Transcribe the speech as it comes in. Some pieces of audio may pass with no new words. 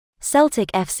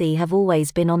Celtic FC have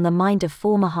always been on the mind of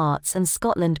former Hearts and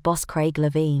Scotland boss Craig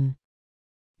Leveen.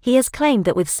 He has claimed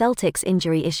that with Celtic's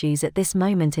injury issues at this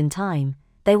moment in time,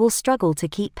 they will struggle to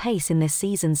keep pace in this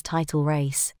season's title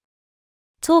race.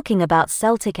 Talking about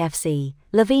Celtic FC,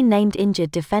 Leveen named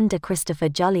injured defender Christopher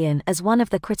Jullien as one of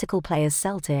the critical players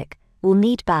Celtic will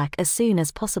need back as soon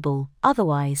as possible,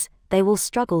 otherwise, they will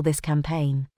struggle this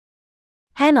campaign.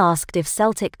 Hen asked if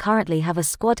Celtic currently have a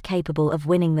squad capable of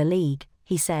winning the league.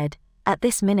 He said, "At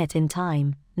this minute in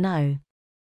time, no.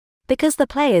 Because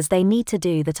the players they need to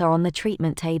do that are on the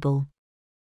treatment table.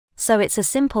 So it's a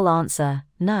simple answer,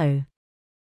 no.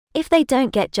 If they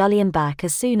don't get Jullien back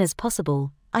as soon as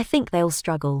possible, I think they'll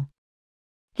struggle.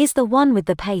 He's the one with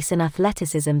the pace and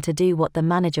athleticism to do what the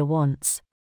manager wants.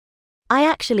 I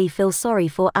actually feel sorry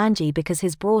for Angie because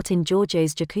he's brought in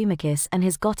Georgios Giakoumakis and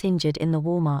has got injured in the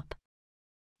warm-up.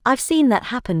 I've seen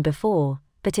that happen before,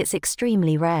 but it's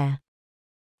extremely rare.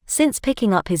 Since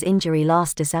picking up his injury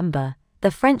last December,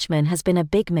 the Frenchman has been a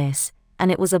big miss, and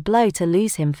it was a blow to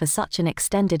lose him for such an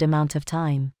extended amount of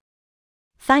time.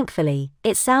 Thankfully,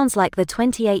 it sounds like the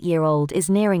 28-year-old is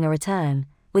nearing a return,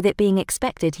 with it being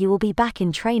expected he will be back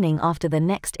in training after the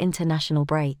next international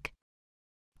break.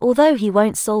 Although he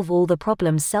won't solve all the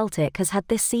problems Celtic has had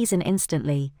this season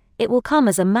instantly, it will come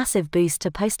as a massive boost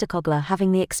to Postecoglou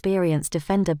having the experienced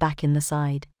defender back in the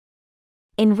side.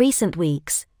 In recent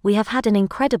weeks, we have had an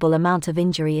incredible amount of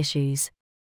injury issues.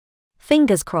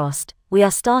 Fingers crossed, we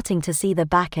are starting to see the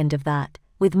back end of that,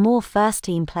 with more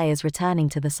first-team players returning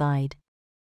to the side.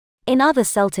 In other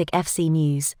Celtic FC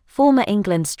news, former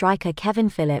England striker Kevin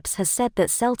Phillips has said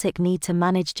that Celtic need to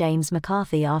manage James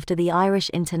McCarthy after the Irish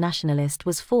internationalist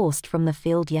was forced from the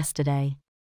field yesterday.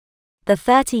 The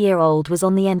 30-year-old was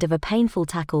on the end of a painful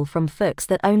tackle from Fuchs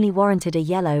that only warranted a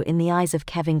yellow in the eyes of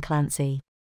Kevin Clancy.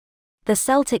 The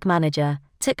Celtic manager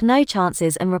took no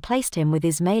chances and replaced him with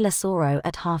Ismaila Soro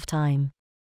at half-time.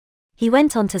 He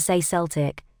went on to say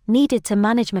Celtic needed to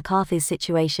manage McCarthy's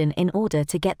situation in order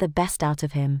to get the best out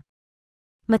of him.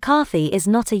 McCarthy is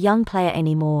not a young player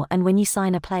anymore, and when you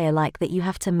sign a player like that you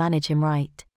have to manage him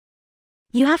right.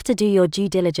 You have to do your due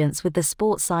diligence with the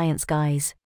sports science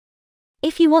guys.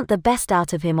 If you want the best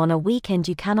out of him on a weekend,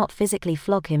 you cannot physically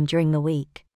flog him during the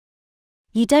week.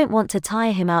 You don't want to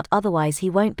tire him out, otherwise he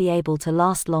won't be able to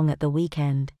last long at the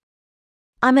weekend.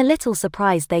 I'm a little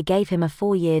surprised they gave him a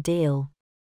 4-year deal.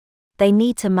 They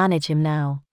need to manage him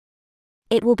now.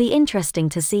 It will be interesting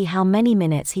to see how many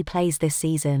minutes he plays this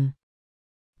season.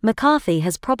 McCarthy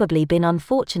has probably been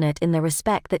unfortunate in the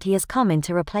respect that he has come in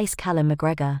to replace Callum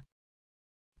McGregor.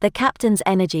 The captain's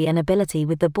energy and ability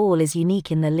with the ball is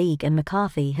unique in the league, and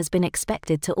McCarthy has been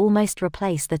expected to almost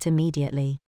replace that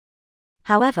immediately.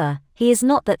 However, he is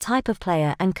not that type of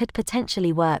player and could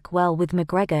potentially work well with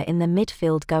McGregor in the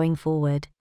midfield going forward.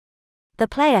 The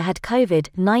player had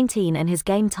COVID-19 and his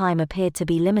game time appeared to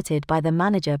be limited by the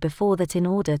manager before that in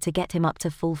order to get him up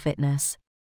to full fitness.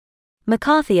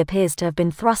 McCarthy appears to have been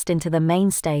thrust into the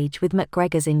main stage with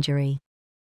McGregor's injury.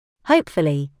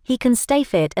 Hopefully, he can stay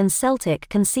fit and Celtic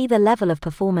can see the level of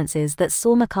performances that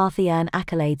saw McCarthy earn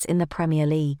accolades in the Premier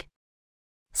League.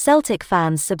 Celtic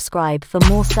fans, subscribe for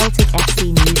more Celtic FC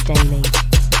news daily.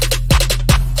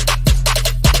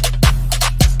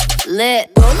 Lit.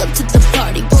 Roll up to the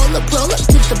party, roll up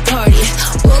to the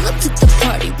party, roll up to the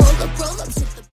party, roll up to